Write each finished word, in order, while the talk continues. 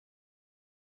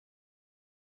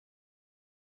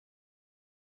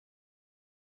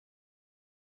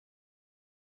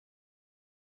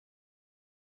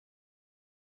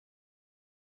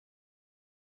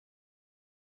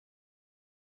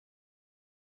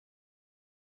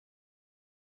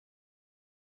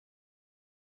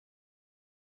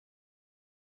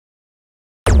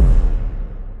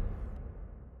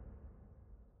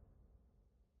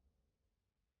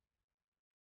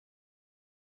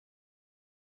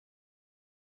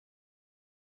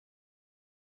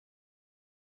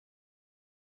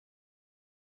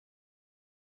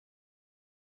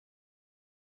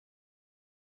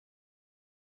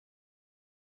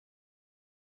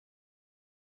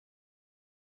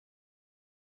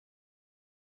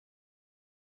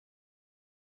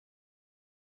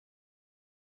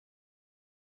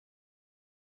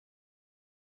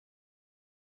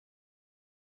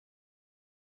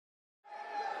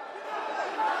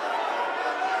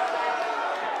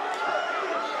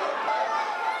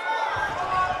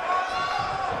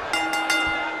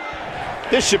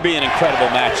This should be an incredible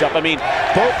matchup. I mean,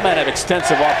 both men have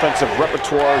extensive offensive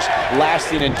repertoires,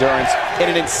 lasting endurance,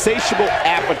 and an insatiable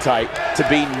appetite to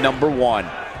be #1.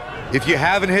 If you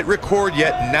haven't hit record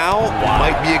yet, now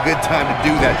might be a good time to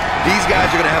do that. These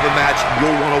guys are going to have a match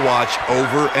you'll want to watch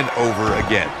over and over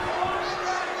again.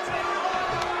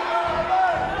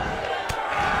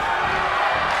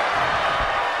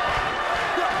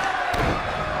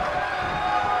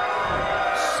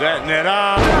 Setting it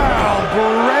up. Oh,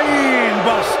 brain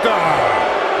buster.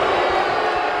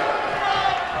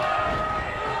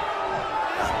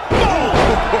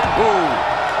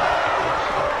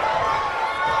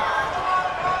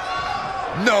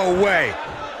 No way.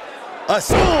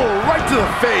 Right to the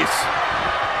face.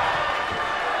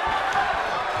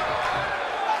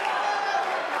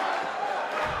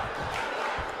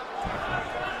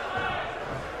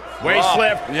 Way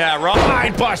slip. Yeah, wrong.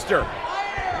 Mind buster.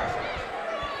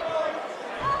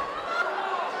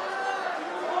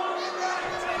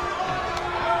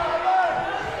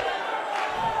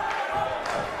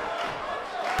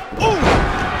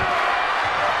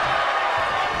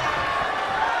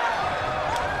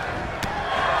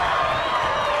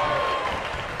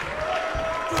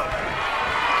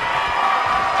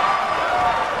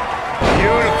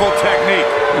 Technique.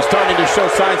 He's starting to show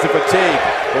signs of fatigue,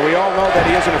 but we all know that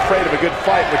he isn't afraid of a good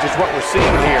fight, which is what we're seeing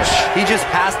here. He just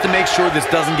has to make sure this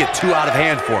doesn't get too out of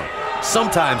hand for him.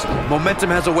 Sometimes momentum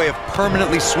has a way of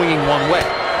permanently swinging one way.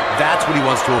 That's what he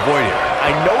wants to avoid here.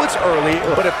 I know it's early,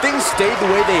 but if things stay the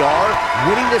way they are,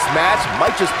 winning this match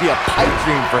might just be a pipe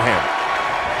dream for him.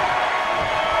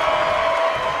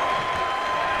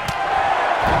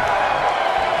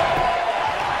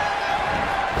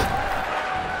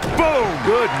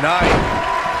 Good night.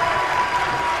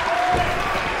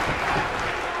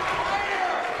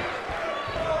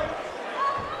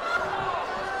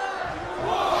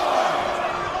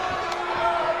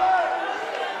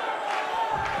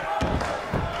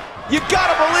 You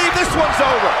gotta believe this one's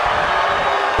over.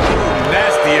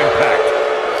 Nasty impact.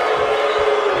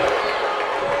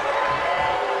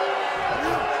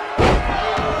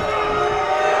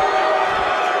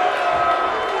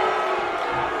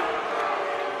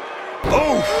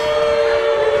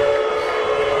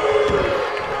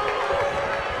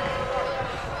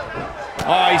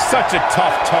 Oh, he's such a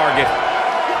tough target.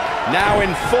 Now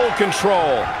in full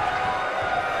control.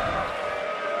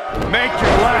 Make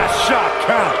your last shot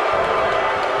count.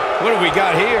 What do we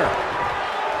got here?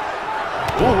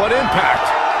 Ooh, what impact.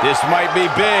 This might be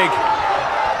big.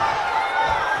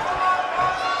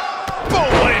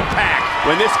 Boom, what impact.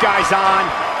 When this guy's on,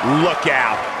 look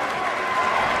out.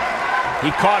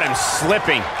 He caught him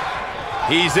slipping.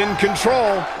 He's in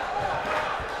control.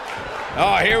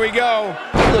 Oh, here we go.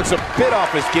 He looks a bit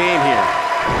off his game here.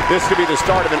 This could be the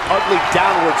start of an ugly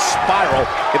downward spiral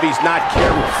if he's not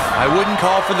careful. I wouldn't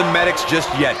call for the medics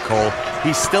just yet, Cole.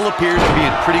 He still appears to be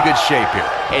in pretty good shape here.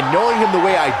 And knowing him the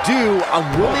way I do, I'm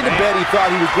willing to bet he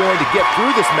thought he was going to get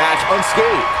through this match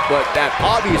unscathed. But that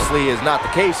obviously is not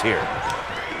the case here.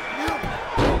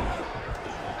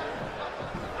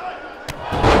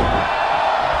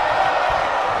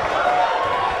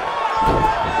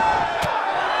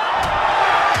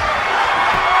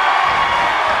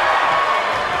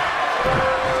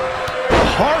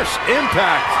 Harsh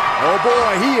impact. Oh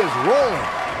boy, he is rolling.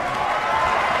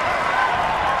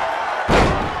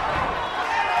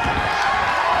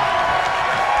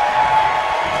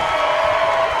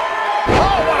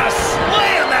 Oh, what a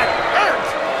slam! That hurt.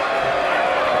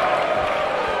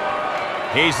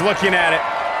 He's looking at it.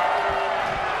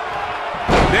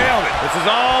 Nailed it. This is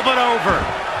all but over.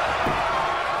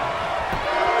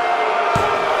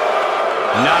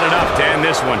 Not enough to end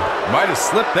this one. Might have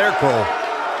slipped there, Cole.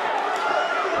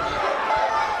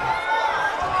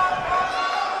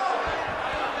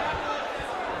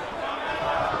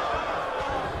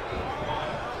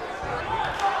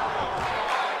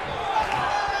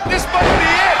 This might be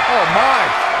it. Oh my.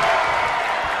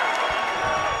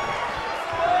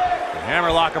 The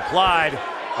hammerlock applied.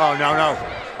 Oh, no, no.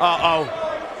 Uh-oh.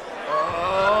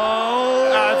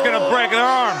 Oh, it's going to break an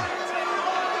arm.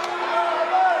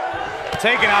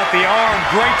 Taking out the arm.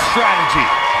 Great strategy.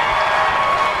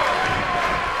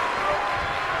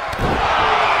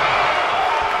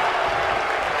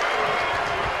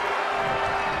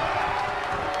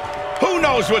 Who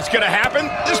knows what's going to happen?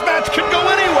 This match could go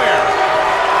anywhere.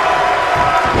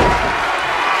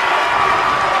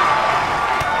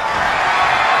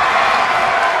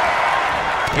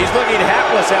 He's looking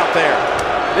hapless out there.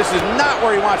 This is not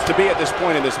where he wants to be at this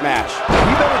point in this match.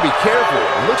 He better be careful.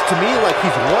 It looks to me like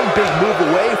he's one big move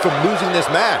away from losing this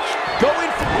match. Going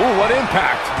for... Ooh, what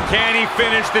impact. Can he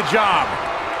finish the job?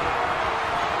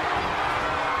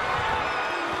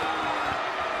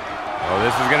 Oh,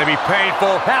 this is going to be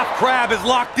painful. Half crab is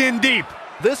locked in deep.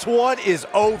 This one is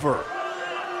over.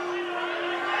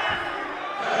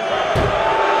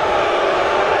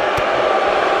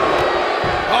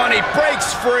 Oh, and he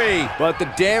breaks free. But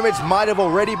the damage might have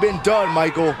already been done,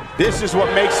 Michael. This is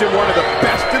what makes him one of the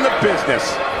best in the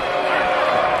business.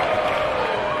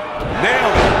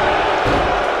 Nailed it.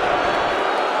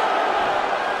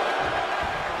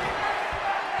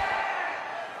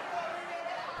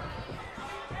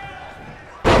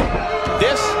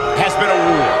 This has been a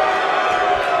war.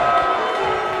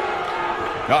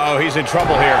 Uh-oh, he's in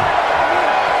trouble here.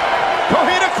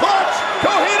 Kohina clutch!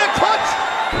 Kohina clutch!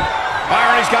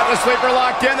 Byron, he's got the sleeper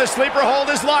locked in. The sleeper hold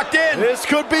is locked in. This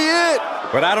could be it.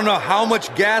 But I don't know how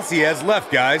much gas he has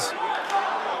left, guys.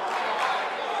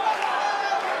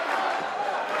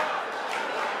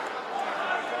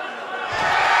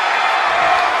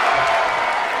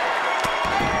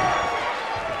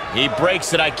 He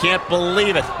breaks it. I can't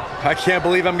believe it. I can't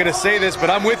believe I'm going to say this,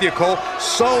 but I'm with you, Cole.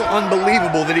 So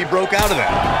unbelievable that he broke out of that.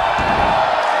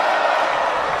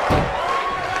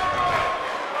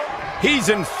 He's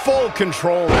in full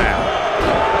control now.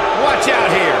 Watch out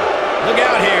here. Look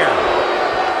out here.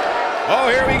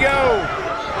 Oh, here we go.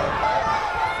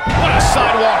 What a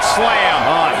sidewalk slam.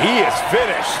 Oh, he is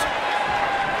finished.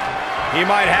 He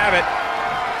might have it.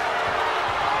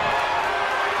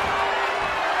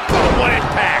 What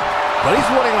impact. But he's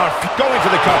running on, going for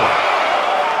the cover.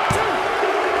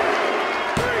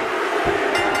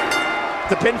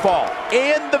 The pinfall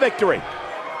and the victory.